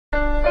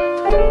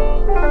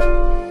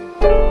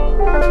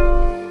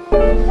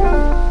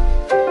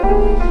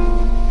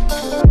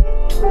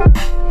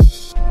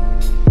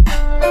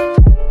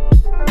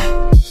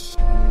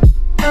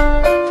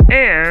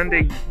And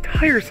a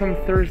tiresome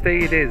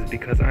Thursday it is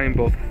because I am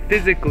both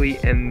physically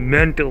and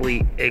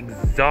mentally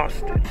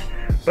exhausted.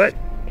 But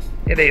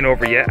it ain't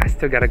over yet. I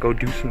still gotta go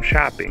do some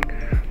shopping.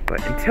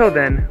 But until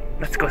then,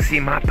 let's go see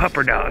my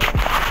pupper dog.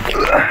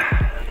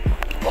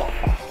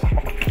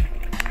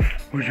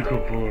 Where'd you go,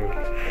 boy?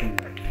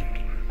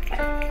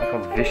 Look how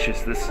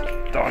vicious this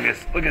dog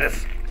is. Look at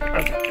this.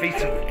 That's the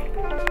face of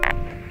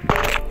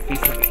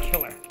a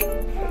killer.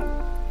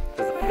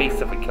 That's the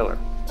face of a killer.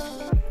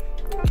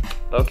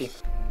 Loki.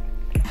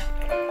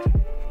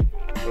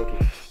 Loki.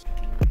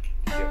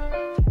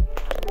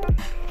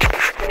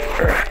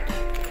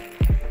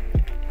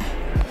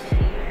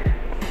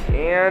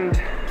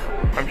 And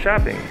I'm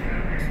shopping.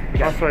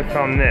 Also, I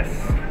found this,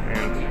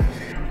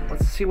 and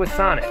let's see what's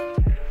on it.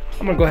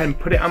 I'm gonna go ahead and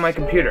put it on my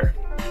computer.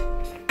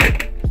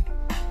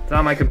 It's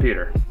on my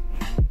computer.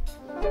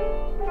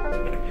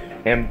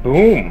 And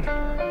boom!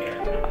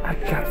 I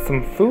got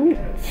some food.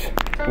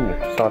 Ooh,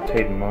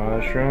 sauteed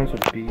mushrooms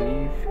with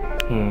beef,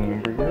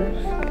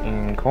 hamburgers,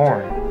 and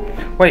corn.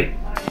 Wait,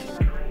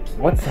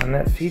 what's on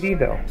that CD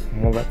though?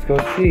 Well, let's go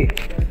see.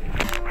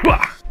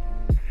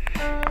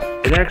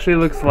 It actually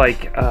looks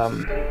like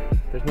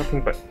there's nothing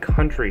but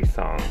country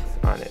songs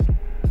on it.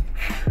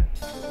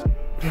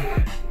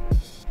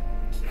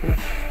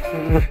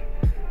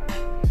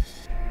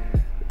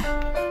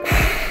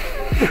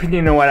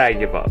 You know what? I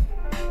give up.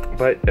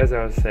 But as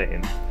I was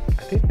saying,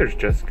 I think there's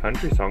just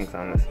country songs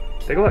on this.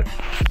 Take a look.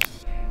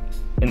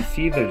 And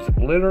see, there's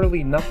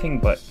literally nothing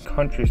but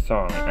country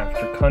song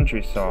after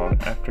country song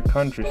after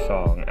country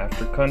song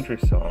after country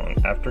song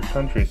after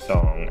country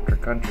song after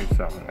country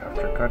song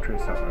after country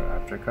song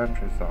after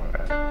country song.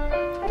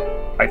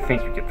 I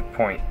think you get the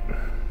point.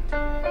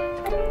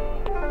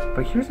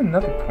 But here's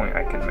another point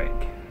I can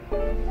make.